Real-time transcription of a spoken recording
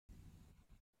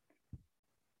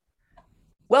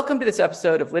Welcome to this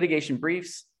episode of Litigation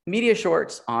Briefs, Media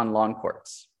Shorts on Law and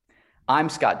Courts. I'm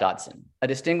Scott Dodson, a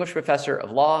distinguished professor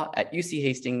of law at UC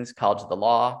Hastings College of the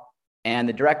Law and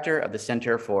the director of the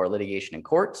Center for Litigation and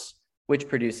Courts, which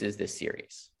produces this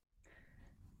series.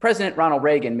 President Ronald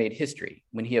Reagan made history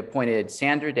when he appointed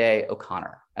Sandra Day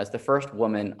O'Connor as the first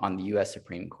woman on the US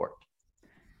Supreme Court.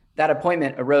 That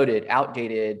appointment eroded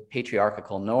outdated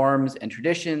patriarchal norms and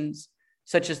traditions,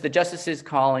 such as the justices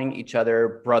calling each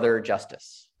other brother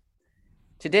justice.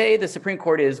 Today, the Supreme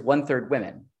Court is 1/3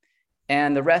 women,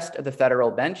 and the rest of the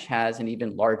federal bench has an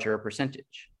even larger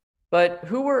percentage. But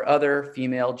who were other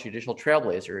female judicial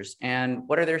trailblazers, and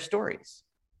what are their stories?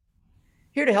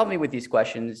 Here to help me with these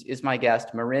questions is my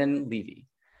guest, Marin Levy,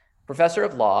 professor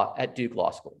of law at Duke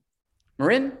Law School.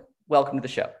 Marin, welcome to the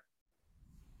show.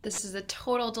 This is a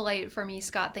total delight for me,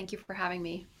 Scott. Thank you for having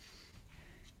me.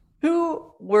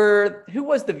 Who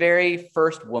was the very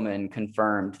first woman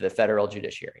confirmed to the federal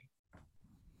judiciary?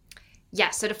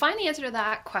 Yes, so to find the answer to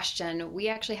that question, we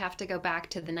actually have to go back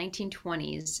to the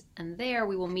 1920s, and there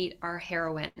we will meet our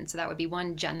heroine. So that would be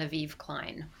one Genevieve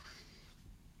Klein.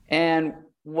 And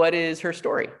what is her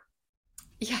story?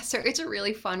 Yeah, so it's a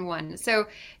really fun one. So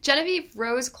Genevieve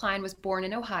Rose Klein was born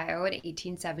in Ohio in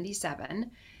 1877.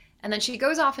 And then she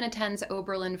goes off and attends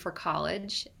Oberlin for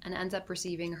college and ends up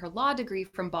receiving her law degree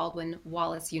from Baldwin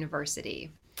Wallace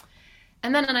University.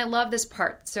 And I love this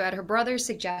part. So at her brother's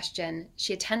suggestion,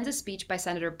 she attends a speech by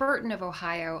Senator Burton of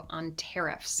Ohio on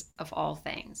tariffs, of all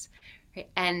things.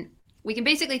 Right? And we can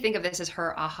basically think of this as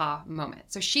her aha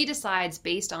moment. So she decides,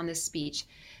 based on this speech,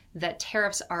 that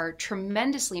tariffs are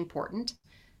tremendously important.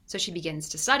 So she begins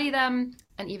to study them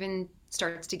and even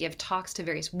starts to give talks to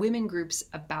various women groups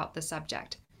about the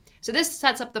subject. So this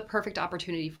sets up the perfect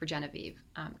opportunity for Genevieve,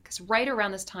 because right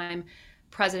around this time,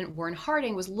 President Warren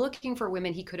Harding was looking for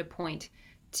women he could appoint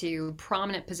to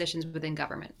prominent positions within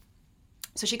government.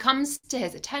 So she comes to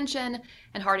his attention,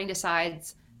 and Harding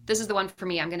decides, this is the one for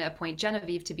me. I'm going to appoint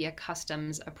Genevieve to be a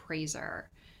customs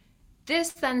appraiser.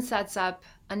 This then sets up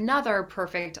another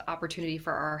perfect opportunity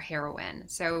for our heroine.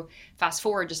 So fast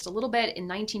forward just a little bit, in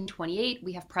 1928,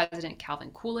 we have President Calvin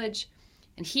Coolidge,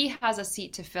 and he has a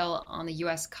seat to fill on the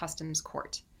U.S. Customs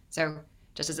Court. So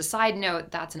just as a side note,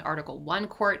 that's an Article I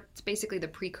court. It's basically the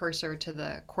precursor to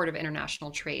the Court of International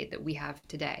Trade that we have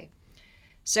today.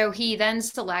 So he then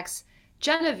selects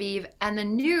Genevieve, and the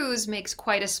news makes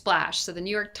quite a splash. So the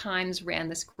New York Times ran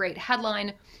this great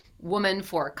headline, "Woman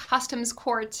for Customs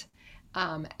Court."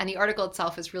 And the article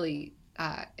itself is really,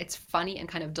 it's funny and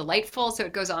kind of delightful. So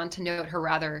it goes on to note her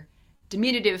rather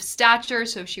diminutive stature,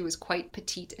 so she was quite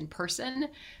petite in person.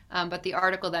 But the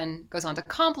article then goes on to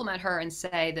compliment her and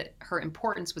say that her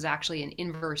importance was actually an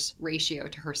inverse ratio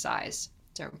to her size.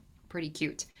 So pretty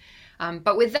cute.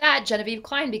 But with that, Genevieve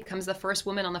Klein becomes the first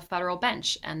woman on the federal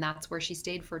bench, and that's where she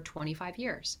stayed for 25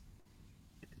 years.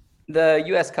 The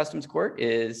U.S. Customs Court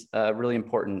is a really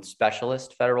important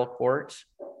specialist federal court.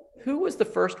 Who was the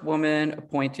first woman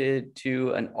appointed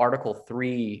to an Article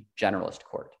III generalist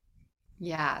court?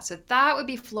 Yeah, so that would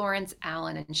be Florence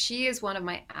Allen, and she is one of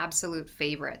my absolute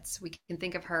favorites. We can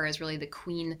think of her as really the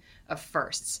queen of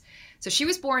firsts. So she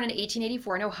was born in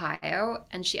 1884 in Ohio,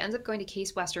 and she ends up going to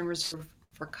Case Western Reserve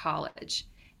for college.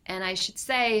 And I should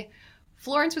say,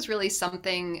 Florence was really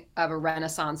something of a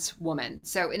Renaissance woman.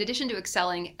 So in addition to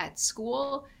excelling at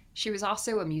school, she was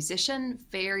also a musician,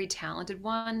 very talented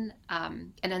one,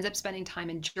 and ends up spending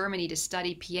time in Germany to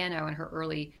study piano in her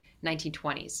early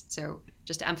 1920s. So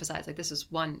just to emphasize, like, this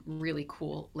is one really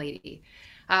cool lady.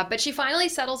 But she finally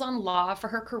settles on law for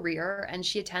her career, and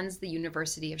she attends the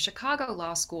University of Chicago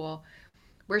Law School,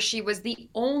 where she was the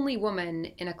only woman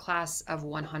in a class of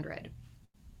 100.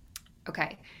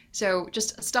 Okay, so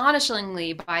just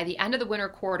astonishingly, by the end of the winter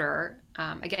quarter,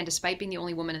 again, despite being the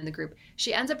only woman in the group,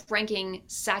 she ends up ranking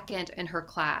second in her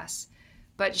class.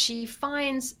 But she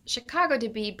finds Chicago to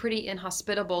be pretty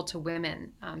inhospitable to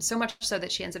women, so much so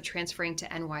that she ends up transferring to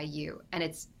NYU. And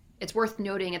it's worth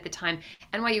noting at the time,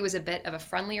 NYU was a bit of a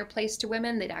friendlier place to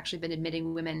women. They'd actually been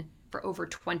admitting women for over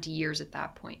 20 years at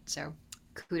that point. So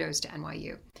kudos to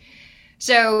NYU.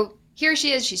 So here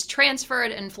she is, she's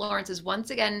transferred, and Florence is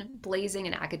once again blazing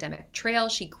an academic trail.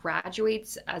 She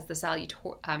graduates as the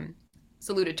salutatorian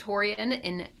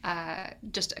in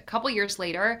just a couple years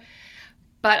later.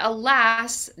 But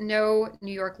alas, no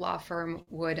New York law firm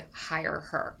would hire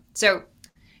her. So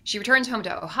she returns home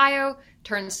to Ohio,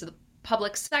 turns to the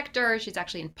public sector. She's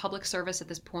actually in public service at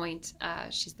this point.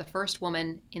 She's the first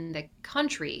woman in the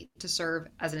country to serve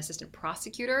as an assistant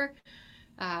prosecutor.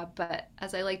 But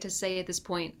as I like to say at this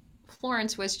point,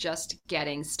 Florence was just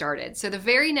getting started. So the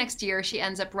very next year, she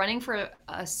ends up running for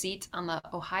a seat on the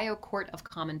Ohio Court of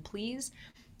Common Pleas,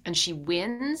 and she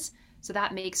wins. So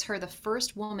that makes her the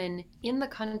first woman in the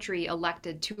country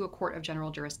elected to a court of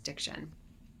general jurisdiction.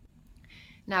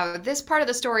 Now, this part of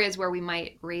the story is where we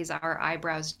might raise our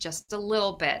eyebrows just a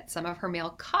little bit. Some of her male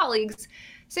colleagues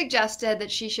suggested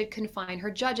that she should confine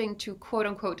her judging to quote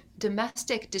unquote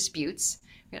domestic disputes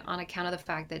on account of the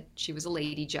fact that she was a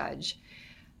lady judge.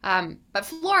 But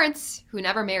Florence, who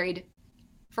never married,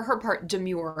 for her part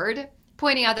demurred,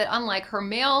 pointing out that unlike her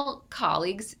male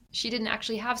colleagues, she didn't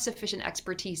actually have sufficient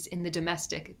expertise in the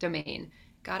domestic domain.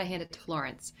 Gotta hand it to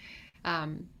Florence.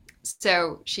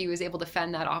 So she was able to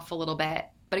fend that off a little bit.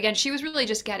 But again, she was really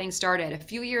just getting started. A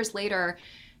few years later,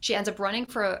 she ends up running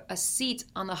for a seat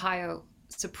on the Ohio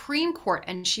Supreme Court,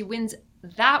 and she wins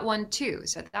that one too.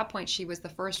 So at that point, she was the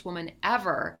first woman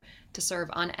ever to serve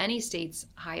on any state's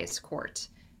highest court.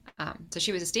 So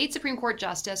she was a state Supreme Court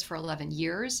justice for 11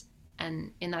 years,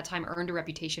 and in that time earned a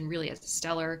reputation really as a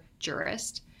stellar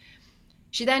jurist.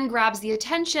 She then grabs the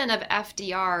attention of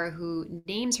FDR, who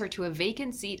names her to a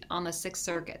vacant seat on the Sixth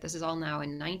Circuit. This is all now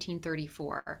in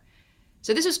 1934.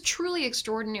 So this is truly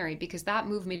extraordinary because that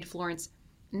move made Florence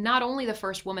not only the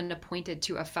first woman appointed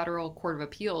to a federal court of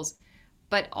appeals,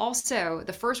 but also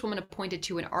the first woman appointed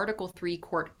to an Article III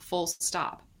court, full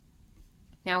stop.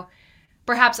 Now,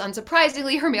 perhaps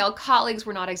unsurprisingly, her male colleagues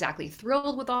were not exactly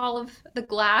thrilled with all of the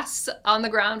glass on the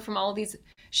ground from all of these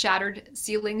shattered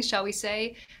ceilings, shall we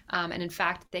say. And in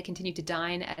fact, they continued to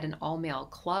dine at an all-male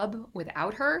club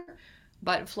without her.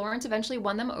 But Florence eventually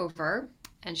won them over,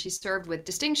 and she served with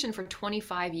distinction for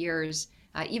 25 years,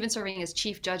 even serving as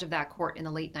chief judge of that court in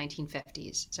the late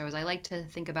 1950s. So as I like to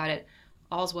think about it,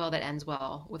 all's well that ends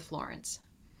well with Florence.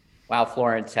 Wow,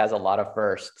 Florence has a lot of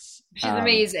firsts. She's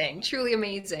amazing, truly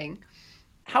amazing.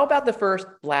 How about the first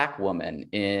Black woman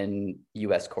in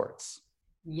U.S. courts?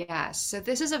 Yes, so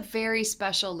this is a very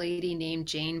special lady named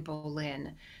Jane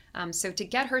Boleyn. So to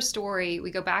get her story,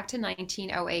 we go back to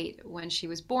 1908 when she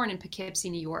was born in Poughkeepsie,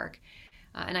 New York.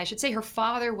 And I should say her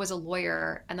father was a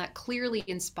lawyer, and that clearly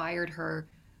inspired her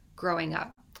growing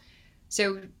up.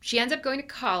 So she ends up going to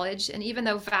college, and even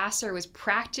though Vassar was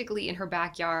practically in her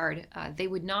backyard, they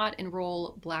would not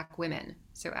enroll Black women.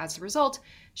 So as a result,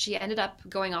 she ended up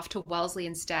going off to Wellesley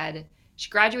instead. She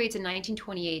graduates in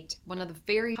 1928, one of the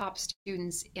very top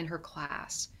students in her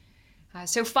class.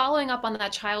 So following up on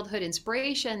that childhood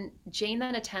inspiration, Jane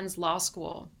then attends law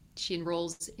school. She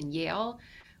enrolls in Yale,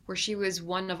 where she was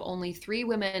one of only 3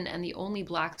 women and the only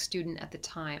Black student at the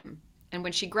time. And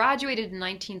when she graduated in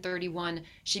 1931,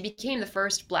 she became the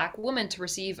first Black woman to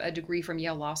receive a degree from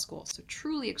Yale Law School. So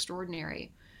truly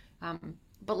extraordinary.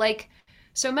 But like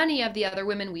so many of the other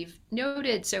women we've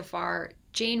noted so far,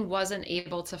 Jane wasn't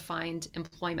able to find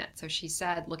employment. So she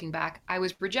said, looking back, I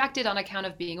was rejected on account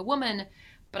of being a woman,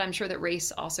 but I'm sure that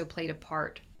race also played a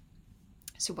part.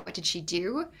 So what did she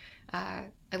do? I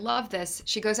love this.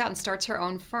 She goes out and starts her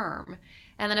own firm.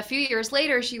 And then a few years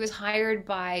later, she was hired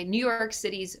by New York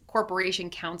City's Corporation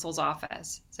Counsel's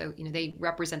office. So, they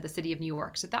represent the city of New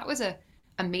York. So that was a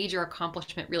major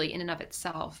accomplishment really in and of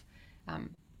itself.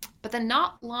 But then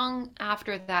not long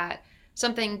after that,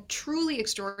 something truly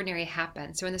extraordinary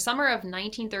happened. So in the summer of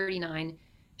 1939,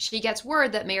 she gets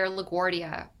word that Mayor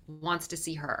LaGuardia wants to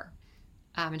see her.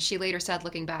 And she later said,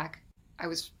 looking back, I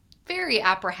was very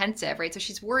apprehensive, right? So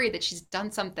she's worried that she's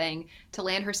done something to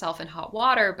land herself in hot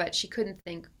water, but she couldn't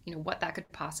think, what that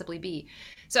could possibly be.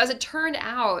 So as it turned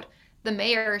out, the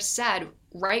mayor said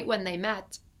right when they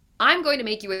met, I'm going to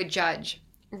make you a judge.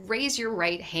 Raise your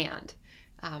right hand.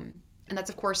 And that's,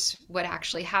 of course, what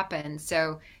actually happened.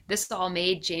 So this all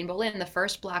made Jane Boleyn the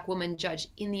first Black woman judge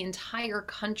in the entire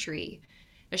country.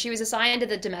 Now, she was assigned to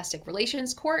the Domestic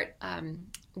Relations Court,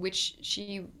 which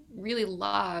she really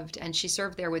loved, and she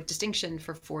served there with distinction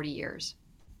for 40 years.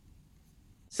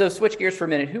 So switch gears for a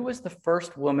minute. Who was the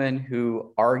first woman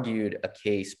who argued a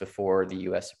case before the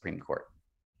U.S. Supreme Court?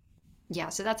 Yeah,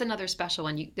 so that's another special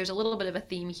one. There's a little bit of a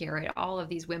theme here, right? All of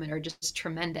these women are just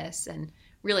tremendous and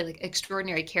really like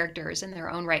extraordinary characters in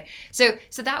their own right. So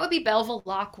that would be Belva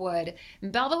Lockwood.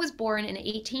 Belva was born in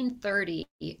 1830,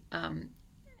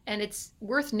 and it's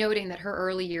worth noting that her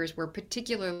early years were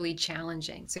particularly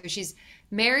challenging. So she's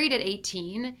married at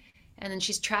 18, and then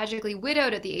she's tragically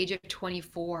widowed at the age of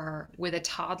 24 with a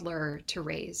toddler to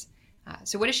raise.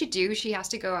 So what does she do? She has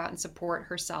to go out and support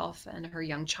herself and her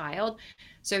young child.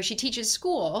 So she teaches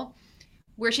school,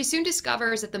 where she soon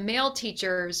discovers that the male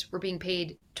teachers were being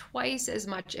paid twice as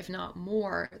much, if not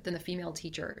more, than the female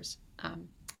teachers.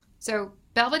 So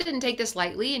Belva didn't take this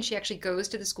lightly, and she actually goes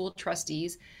to the school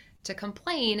trustees to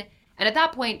complain. And at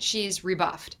that point, she's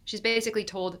rebuffed. She's basically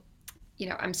told,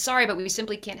 I'm sorry, but we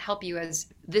simply can't help you as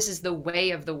this is the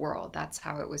way of the world. That's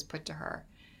how it was put to her.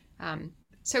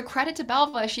 So credit to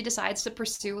Belva, she decides to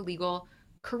pursue a legal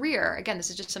career. Again, this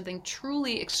is just something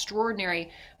truly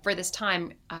extraordinary for this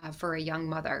time for a young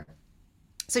mother.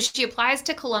 So she applies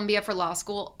to Columbia for law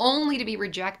school only to be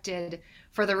rejected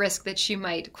for the risk that she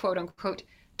might, quote unquote,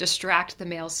 distract the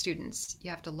male students.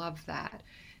 You have to love that.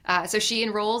 So she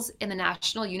enrolls in the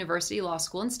National University Law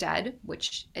School instead,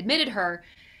 which admitted her.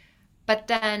 But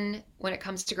then when it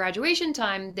comes to graduation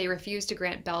time, they refuse to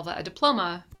grant Belva a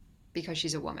diploma because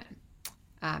she's a woman.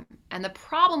 And the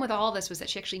problem with all this was that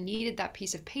she actually needed that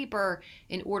piece of paper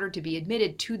in order to be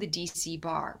admitted to the DC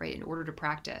bar, right, in order to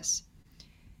practice.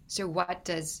 So what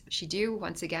does she do?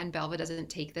 Once again, Belva doesn't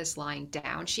take this lying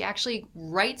down. She actually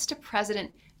writes to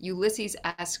President Ulysses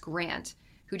S. Grant,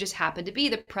 who just happened to be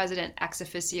the president ex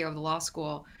officio of the law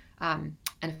school. And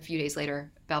a few days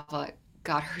later, Belva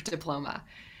got her diploma.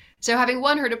 So having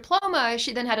won her diploma,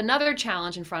 she then had another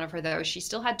challenge in front of her, though. She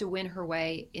still had to win her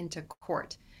way into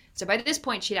court. So by this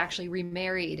point, she'd actually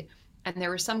remarried, and there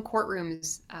were some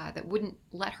courtrooms that wouldn't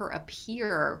let her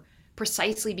appear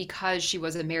precisely because she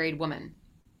was a married woman.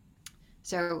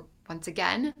 So once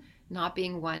again, not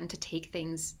being one to take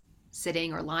things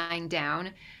sitting or lying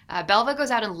down, Belva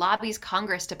goes out and lobbies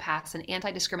Congress to pass an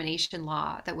anti-discrimination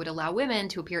law that would allow women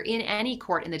to appear in any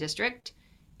court in the district,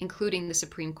 including the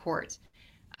Supreme Court.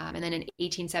 And then in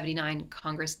 1879,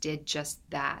 Congress did just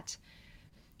that.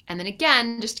 And then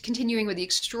again, just continuing with the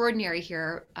extraordinary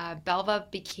here, Belva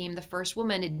became the first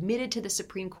woman admitted to the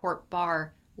Supreme Court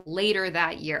bar later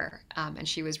that year. And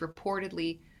she was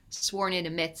reportedly sworn in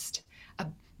amidst a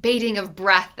bating of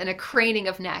breath and a craning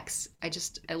of necks. I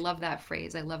love that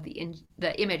phrase. I love the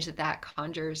image that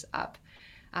conjures up.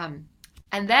 And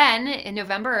then in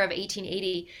November of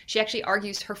 1880, she actually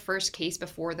argues her first case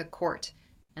before the court.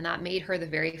 And that made her the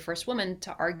very first woman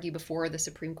to argue before the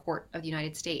Supreme Court of the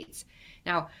United States.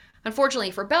 Now,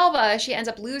 unfortunately for Belva, she ends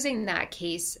up losing that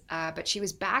case, but she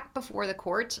was back before the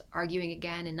court arguing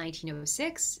again in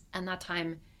 1906, and that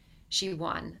time she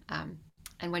won.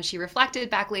 And when she reflected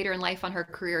back later in life on her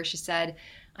career, she said,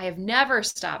 "I have never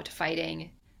stopped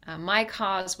fighting. My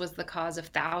cause was the cause of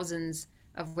thousands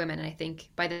of women." And I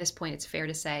think by this point, it's fair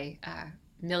to say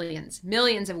millions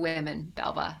of women,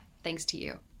 Belva, thanks to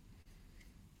you.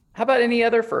 How about any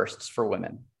other firsts for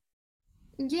women?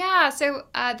 Yeah, so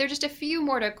there are just a few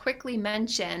more to quickly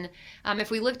mention. If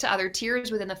we look to other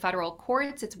tiers within the federal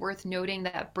courts, it's worth noting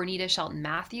that Bernita Shelton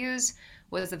Matthews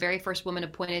was the very first woman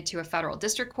appointed to a federal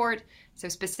district court. So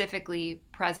specifically,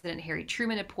 President Harry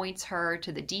Truman appoints her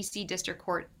to the DC District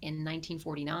Court in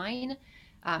 1949.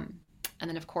 And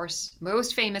then, of course,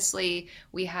 most famously,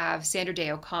 we have Sandra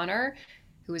Day O'Connor,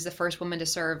 who was the first woman to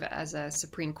serve as a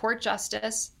Supreme Court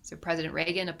justice. So President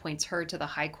Reagan appoints her to the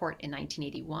High Court in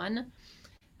 1981.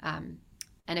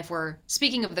 And if we're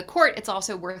speaking of the court, it's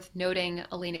also worth noting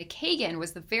Elena Kagan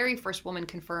was the very first woman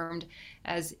confirmed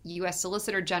as U.S.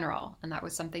 Solicitor General. And that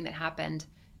was something that happened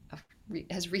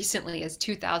as recently as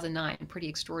 2009. Pretty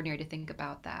extraordinary to think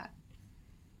about that.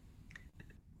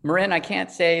 Marin, I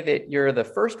can't say that you're the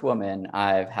first woman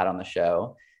I've had on the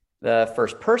show. The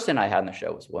first person I had on the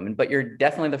show was a woman, but you're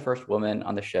definitely the first woman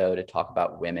on the show to talk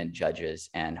about women judges,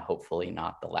 and hopefully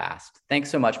not the last.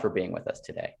 Thanks so much for being with us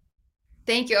today.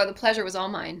 Thank you. Oh, the pleasure was all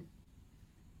mine.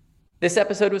 This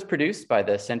episode was produced by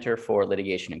the Center for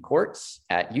Litigation in Courts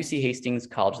at UC Hastings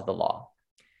College of the Law.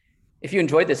 If you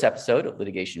enjoyed this episode of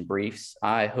Litigation Briefs,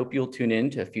 I hope you'll tune in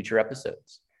to future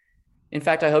episodes. In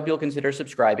fact, I hope you'll consider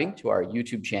subscribing to our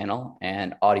YouTube channel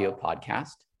and audio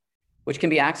podcast, which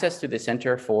can be accessed through the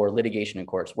Center for Litigation in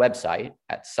Courts website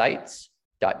at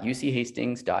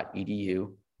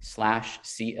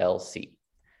sites.uchastings.edu/CLC.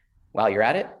 While you're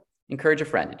at it, encourage a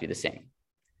friend to do the same.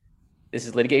 This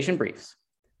is Litigation Briefs.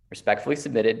 Respectfully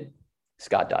submitted,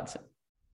 Scott Dodson.